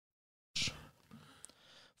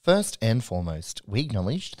First and foremost, we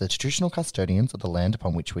acknowledge the traditional custodians of the land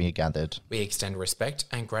upon which we are gathered. We extend respect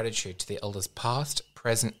and gratitude to the elders past,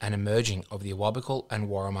 present and emerging of the Awabakal and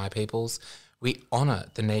Worimi peoples. We honour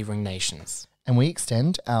the neighbouring nations. And we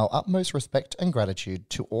extend our utmost respect and gratitude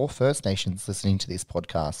to all First Nations listening to this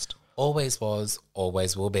podcast. Always was,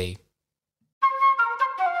 always will be.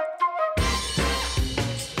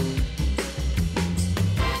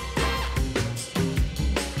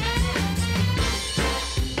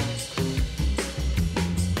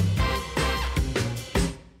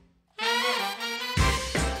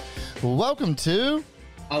 Welcome to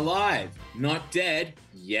Alive, not dead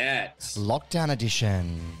yet. Lockdown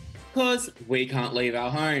Edition. Because we can't leave our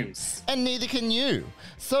homes. And neither can you.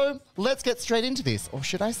 So let's get straight into this. Or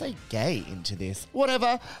should I say gay into this?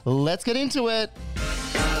 Whatever. Let's get into it.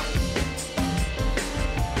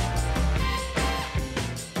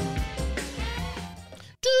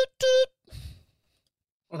 Toot, toot.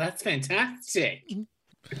 Well, that's fantastic.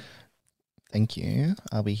 Thank you.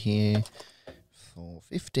 I'll be here for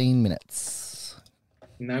 15 minutes.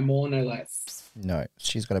 No more, no less. No,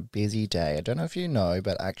 she's got a busy day. I don't know if you know,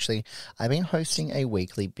 but actually, I've been hosting a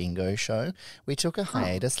weekly bingo show. We took a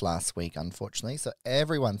hiatus last week, unfortunately, so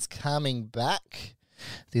everyone's coming back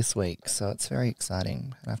this week. So it's very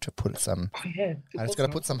exciting. I have to put some. Oh, yeah. I just got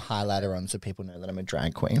to put some highlighter on so people know that I'm a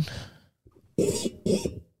drag queen.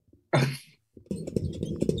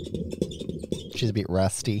 She's a bit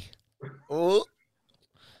rusty. Oh,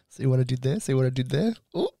 see what I did there? See what I did there?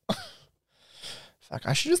 Oh. Fuck,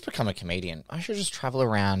 I should just become a comedian. I should just travel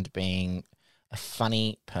around being a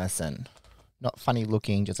funny person. Not funny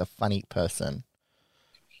looking, just a funny person.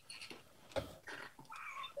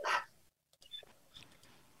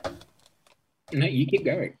 No, you keep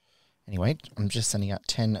going. Anyway, I'm just sending out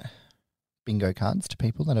 10 bingo cards to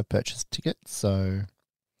people that have purchased tickets, so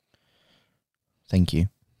thank you.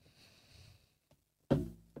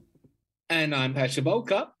 And I'm Pasha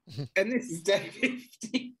Bolka, and this is day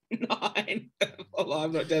 59 of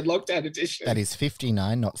Alive, Not Dead Lockdown Edition. That is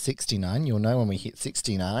 59, not 69. You'll know when we hit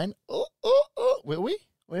 69. Oh. Will we?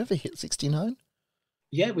 We ever hit 69?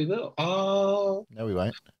 Yeah, we will. Oh, No, we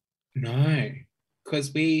won't. no.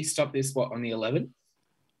 Because we stopped this, on the 11th?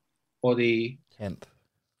 Or the 10th.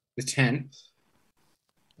 10th?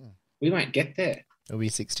 We won't get there. It'll be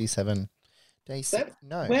 67 days. That-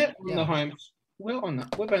 No. We're on yeah. the home.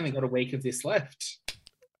 We've only got a week of this left.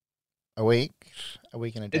 A week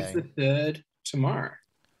and a day. It's the 3rd tomorrow.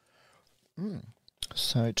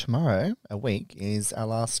 So tomorrow, a week, is our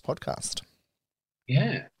last podcast.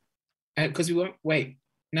 Yeah. Because we won't wait.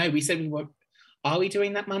 No, we said we won't. Are we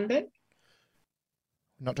doing that Monday?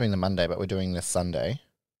 We're not doing the Monday, but we're doing this Sunday.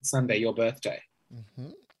 Sunday, your birthday.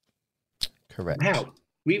 Mm-hmm. Correct. Wow.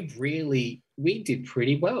 We did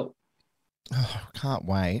pretty well. Oh, can't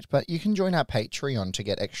wait. But you can join our Patreon to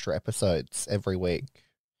get extra episodes every week.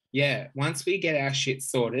 Yeah. Once we get our shit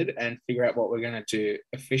sorted and figure out what we're going to do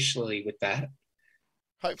officially with that.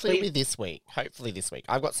 Hopefully it'll be this week.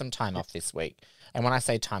 I've got some time off this week. And when I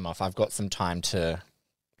say time off, I've got some time to...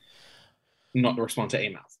 Not respond to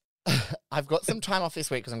emails. I've got some time off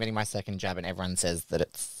this week because I'm getting my second jab and everyone says that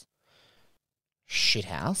it's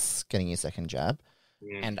shithouse getting your second jab.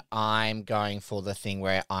 Yeah. And I'm going for the thing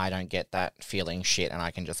where I don't get that feeling shit and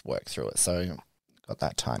I can just work through it. So got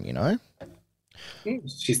that time, you know?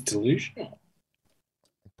 She's delusional.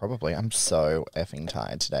 Probably. I'm so effing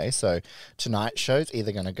tired today. So tonight's show's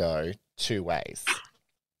either going to go two ways.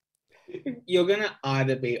 You're going to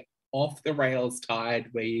either be off the rails tired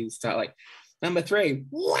where you start like, number 3,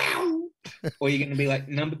 wow. Or you're going to be like,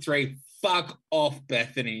 number 3, fuck off,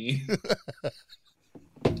 Bethany.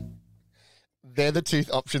 They're the two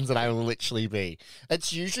options that I will literally be.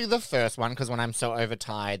 It's usually the first one because when I'm so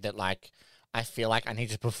overtired that like I feel like I need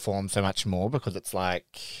to perform so much more because it's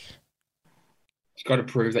like You got to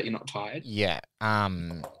prove that you're not tired. yeah.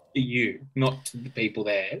 To you, not to the people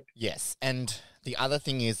there. Yes. And the other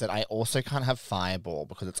thing is that I also can't have Fireball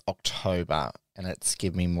because it's October and it's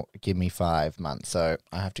give me 5 months. So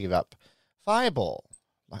I have to give up Fireball.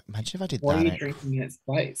 Like, imagine if I did What that. are you drinking in its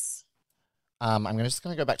place? I'm just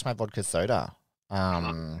going to go back to my vodka soda.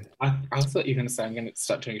 I thought you were going to say I'm going to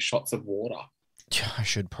start doing shots of water. I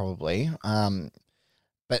should probably.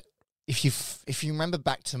 But if you remember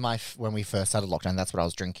back to when we first started lockdown, that's what I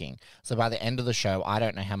was drinking. So by the end of the show, I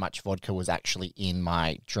don't know how much vodka was actually in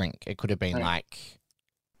my drink. It could have been like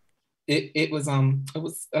It was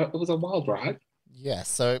a wild ride. yeah.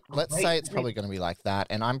 So let's Great, say it's great. probably going to be like that,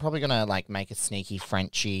 and I'm probably going to like make a sneaky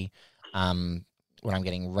Frenchie, when I'm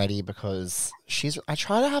getting ready because I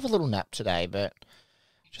tried to have a little nap today, but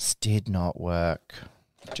it just did not work.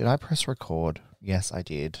 Did I press record? Yes, I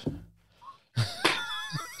did.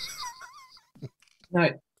 No,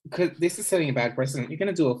 because this is setting a bad precedent. You're going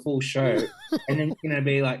to do a full show, and then you're going to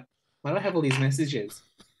be like, why do I have all these messages?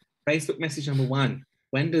 Facebook message number 1,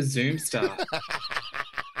 when does Zoom start?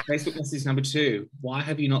 Facebook message number 2, why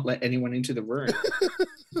have you not let anyone into the room?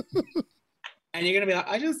 And you're going to be like,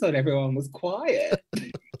 I just thought everyone was quiet.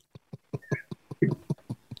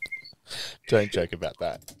 Don't joke about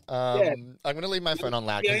that. Yeah. I'm going to leave my phone on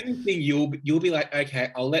loud. The only thing you'll be like,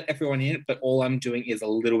 okay, I'll let everyone in, but all I'm doing is a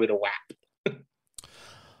little bit of WAP.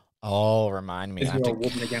 Oh, remind me. Because I have, you're a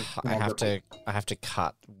woman against I have to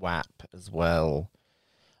cut WAP as well.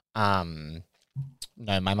 No,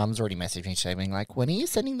 my mum's already messaged me today being like, when are you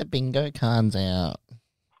sending the bingo cards out?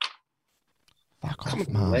 Fuck off,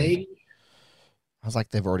 mum. I was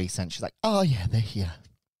like, they've already sent. She's like, oh yeah, they're here.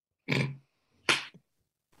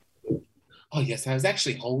 Oh yes, I was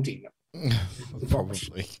actually holding them.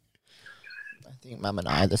 Probably. I think mum and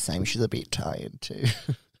I are the same. She's a bit tired too.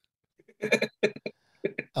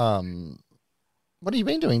 What have you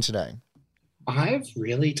been doing today? I've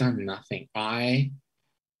really done nothing. I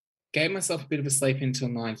gave myself a bit of a sleep until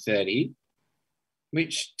 9:30,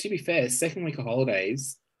 which, to be fair, second week of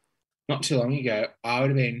holidays, not too long ago, I'd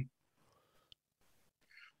have been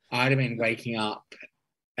waking up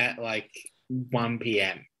at like 1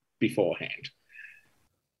 p.m. beforehand.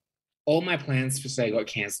 All my plans for today got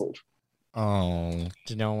cancelled. Oh,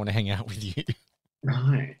 did no one want to hang out with you?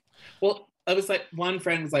 No. Well, I was like, one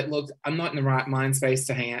friend was like, look, I'm not in the right mind space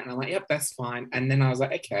to hang out. And I'm like, yep, that's fine. And then I was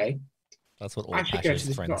like, okay. That's what all I should go to Bash's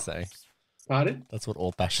the friends shop. say. Pardon? That's what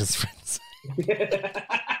all Bash's friends say.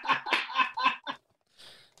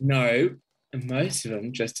 No, most of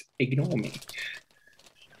them just ignore me.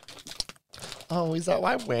 Oh, is that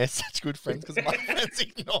why we're such good friends? Because my friends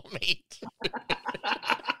ignore me.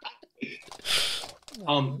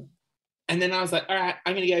 And then I was like, all right,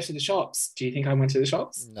 I'm going to go to the shops. Do you think I went to the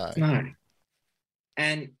shops? No. No.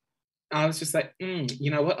 And I was just like, you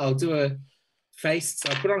know what? I'll do a face. So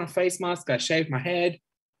I put on a face mask. I shaved my head.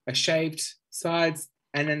 I shaved sides.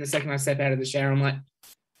 And then the second I step out of the shower, I'm like,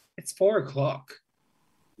 it's 4:00.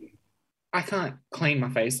 I can't clean my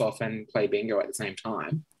face off and play bingo at the same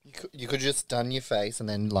time. You could just done your face and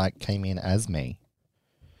then like came in as me.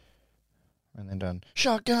 And then done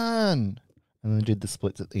shotgun. And then did the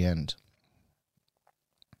splits at the end.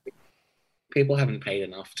 People haven't paid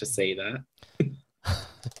enough to see that. I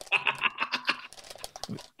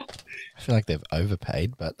feel like they've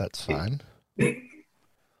overpaid, but that's fine.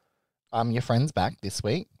 Your friend's back this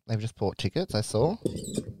week. They've just bought tickets, I saw.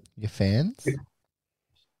 Your fans.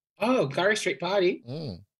 Oh, Curry Street Party.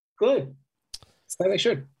 Mm. Good. So they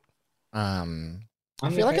should. I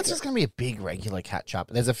feel like it's just going to be a big regular catch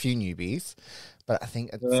up. There's a few newbies, but I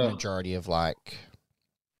think it's the majority of like.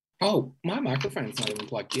 Oh, my microphone's not even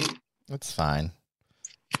plugged in. It's fine.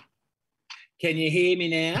 Can you hear me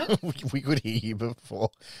now? We could hear you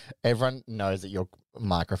before. Everyone knows that your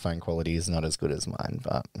microphone quality is not as good as mine,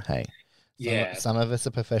 but hey. Yeah. Some of us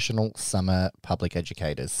are professional, some are public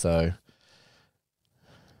educators, so.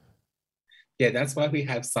 Yeah, that's why we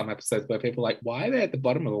have some episodes where people are like, why are they at the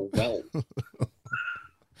bottom of a well?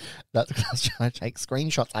 That's because I was trying to take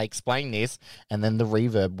screenshots. I explained this, and then the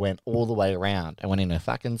reverb went all the way around and went in a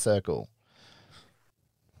fucking circle.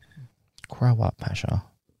 Grow up, Pasha.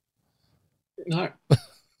 No.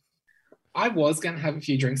 I was going to have a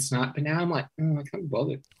few drinks tonight, but now I'm like, I can't be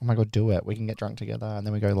bothered. Oh my God, do it. We can get drunk together, and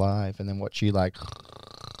then we go live, and then watch you like...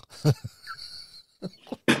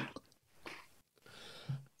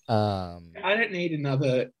 I don't need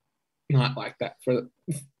another night like that for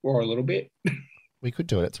a little bit. We could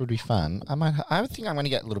do it. It would be fun. I think I'm going to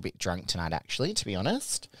get a little bit drunk tonight, actually, to be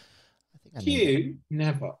honest.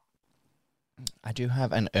 Never. I do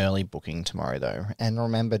have an early booking tomorrow, though. And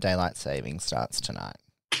remember, daylight savings starts tonight.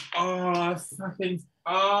 Oh,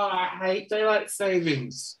 I hate daylight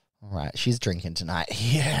savings. All right, she's drinking tonight.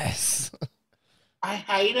 Yes. I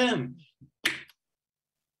hate them.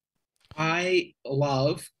 I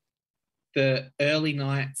love the early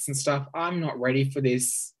nights and stuff. I'm not ready for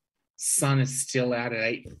this. Sun is still out at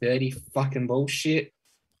 8:30. Fucking bullshit.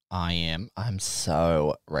 I am. I'm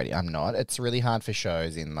so ready. I'm not. It's really hard for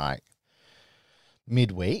shows in like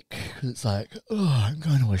midweek. It's like, oh, I'm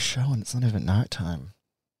going to a show and it's not even nighttime.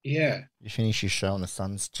 Yeah. You finish your show and the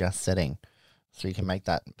sun's just setting. So you can make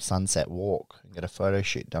that sunset walk and get a photo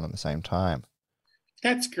shoot done at the same time.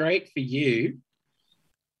 That's great for you.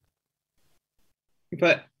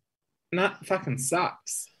 But that fucking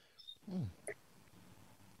sucks.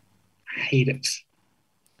 I hate it.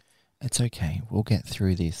 It's okay. We'll get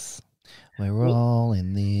through this. We're all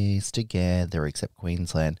in this together, except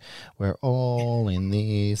Queensland. We're all in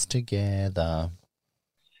this together.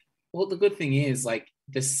 Well, the good thing is, like,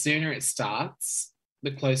 the sooner it starts, the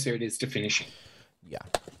closer it is to finishing. Yeah.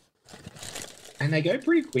 And they go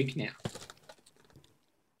pretty quick now.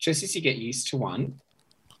 Just as you get used to one.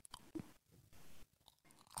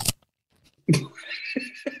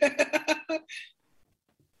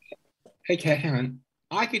 Okay, hang on.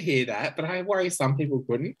 I could hear that, but I worry some people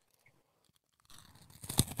couldn't.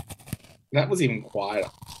 That was even quieter.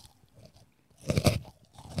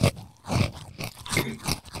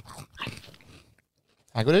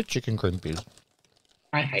 I got a chicken crimpy.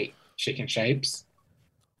 I hate chicken shapes.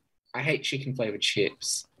 I hate chicken flavored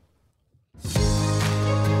chips.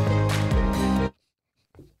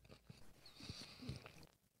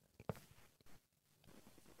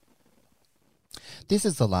 This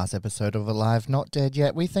is the last episode of Alive Not Dead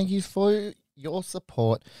Yet. We thank you for your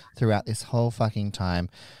support throughout this whole fucking time.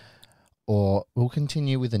 Or we'll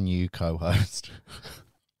continue with a new co-host.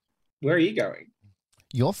 Where are you going?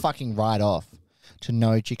 You're fucking right off to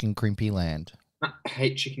No Chicken Crimpy Land. I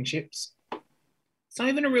hate chicken chips. It's not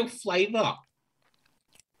even a real flavor.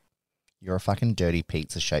 You're a fucking dirty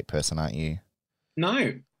pizza shape person, aren't you? No,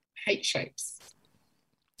 I hate shapes.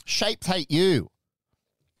 Shapes hate you.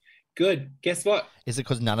 Good. Guess what? Is it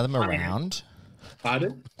because none of them are I am. round?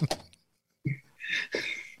 Pardon?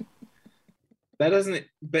 That doesn't.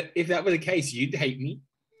 But if that were the case, you'd hate me.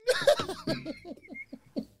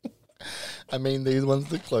 I mean, these ones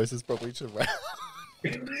the closest probably to round.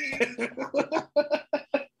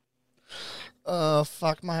 Oh,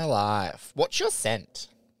 fuck my life. What's your scent?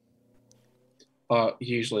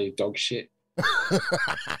 Usually dog shit.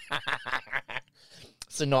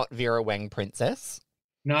 So not Vera Wang Princess?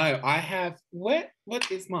 No, I have. What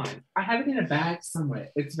is mine? I have it in a bag somewhere.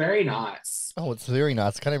 It's very nice. Oh, it's very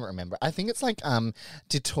nice. I can't even remember. I think it's like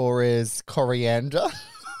Ditora's coriander.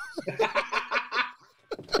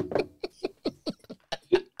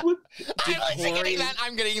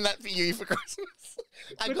 I'm getting that for you for Christmas.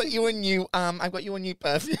 I got you a new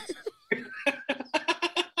perfume.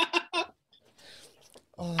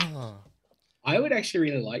 Oh. I would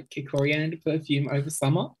actually really like coriander perfume over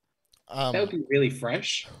summer. That would be really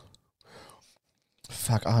fresh.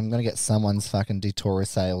 Fuck, I'm going to get someone's fucking Ditora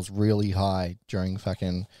sales really high during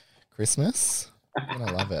fucking Christmas. I'm going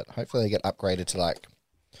to love it. Hopefully they get upgraded to like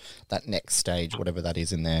that next stage, whatever that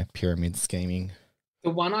is in their pyramid scheming. The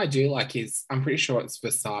one I do like is, I'm pretty sure it's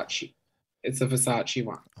Versace. It's a Versace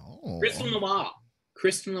one. Oh. Crystal Noir.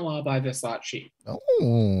 Crystal Noir by Versace.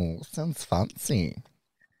 Oh, sounds fancy.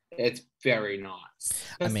 It's very nice.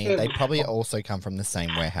 I mean, they probably also come from the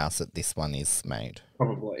same warehouse that this one is made.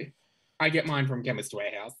 Probably. I get mine from Chemist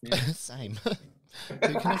Warehouse. Yeah. Same.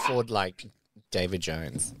 Who can afford like David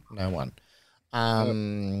Jones? No one.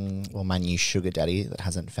 Well, my new sugar daddy that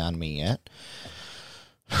hasn't found me yet.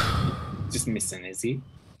 Just missing, is he?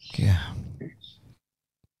 Yeah.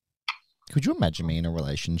 Could you imagine me in a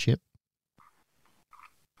relationship?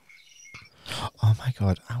 Oh my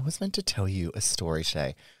God. I was meant to tell you a story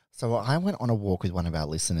today. So I went on a walk with one of our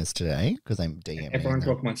listeners today because I'm DMing. Everyone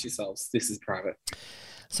talk amongst yourselves. This is private.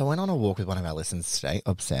 So I went on a walk with one of our listeners today,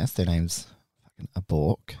 Obsessed. Their name's fucking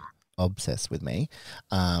Abork, obsessed with me.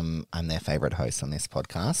 I'm their favourite host on this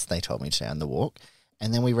podcast. They told me today on the walk.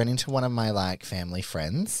 And then we ran into one of my like family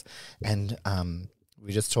friends and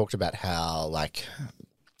we just talked about how like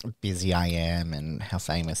busy I am and how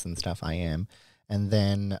famous and stuff I am. And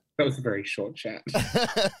then That was a very short chat.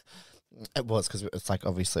 it was because it's like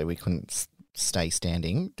obviously we couldn't stay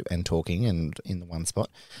standing and talking and in the one spot.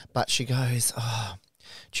 But she goes, "Oh,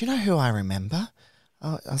 do you know who I remember?"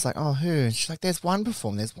 I was like, "Oh, who?" And she's like, "There's one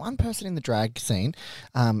person in the drag scene."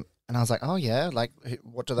 And I was like, "Oh yeah, like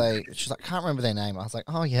what do they?" She's like, "Can't remember their name." I was like,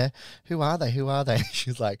 "Oh yeah, who are they? Who are they?"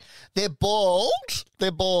 She's like, "They're bald,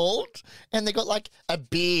 and they got like a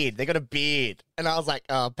beard. They got a beard." And I was like,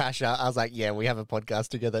 "Oh, Pasha." I was like, "Yeah, we have a podcast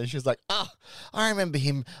together." And she was like, "Oh, I remember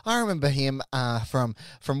him from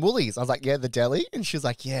Woolies." I was like, "Yeah, the deli." And she was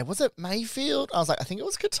like, "Yeah, was it Mayfield?" I was like, "I think it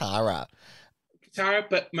was Katara." Katara,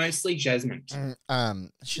 but mostly Jasmine.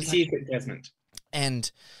 She's See like, if it's Jasmine. and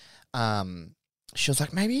she was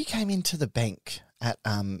like, "Maybe you came into the bank at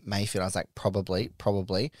Mayfield." I was like, probably.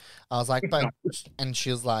 I was like, "But," and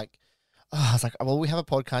she was like, "Oh," I was like, "Well, we have a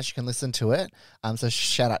podcast. You can listen to it." So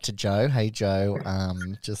shout out to Joe. Hey, Joe.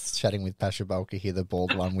 Just chatting with Pasha Bulka here, the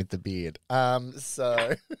bald one with the beard.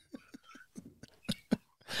 So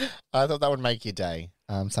I thought that would make your day.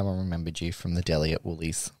 Someone remembered you from the deli at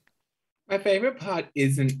Woolies. My favorite part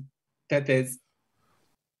isn't that there's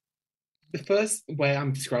the first way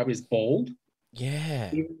I'm described is bald, Yeah.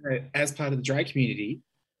 Even though, as part of the drag community,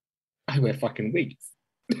 I wear fucking wigs.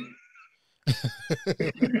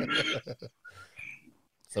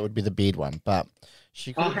 So it would be the beard one, but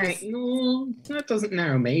she could. No, that doesn't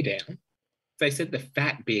narrow me down. They said the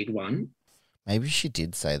fat beard one. Maybe she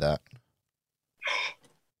did say that.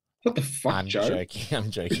 What the fuck, I'm Joe? joking.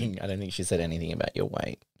 I'm joking. I don't think she said anything about your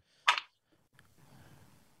weight.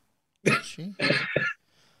 Did she?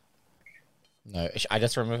 No, I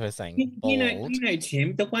just remember her saying bald. You know,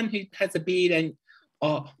 Tim, the one who has a beard and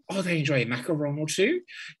they enjoy a macaron or two.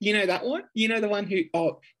 You know that one? You know the one who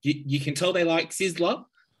you can tell they like Sizzler.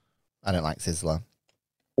 I don't like Sizzler.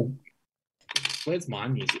 Oh, where's my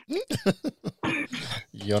music?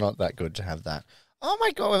 You're not that good to have that. Oh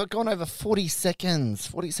my God, we've gone over 40 seconds.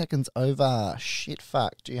 40 seconds over. Shit,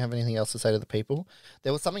 fuck. Do you have anything else to say to the people?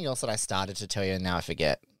 There was something else that I started to tell you and now I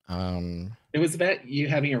forget. It was about you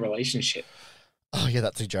having a relationship. Oh yeah,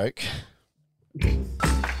 that's a joke.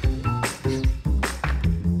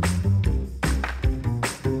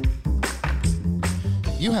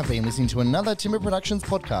 You have been listening to another Timber Productions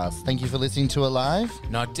podcast. Thank you for listening to Alive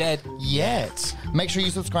Not dead. Yet. Make sure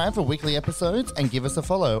you subscribe for weekly episodes and give us a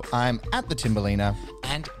follow. I'm at the Timberlina.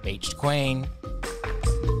 And Beached Queen.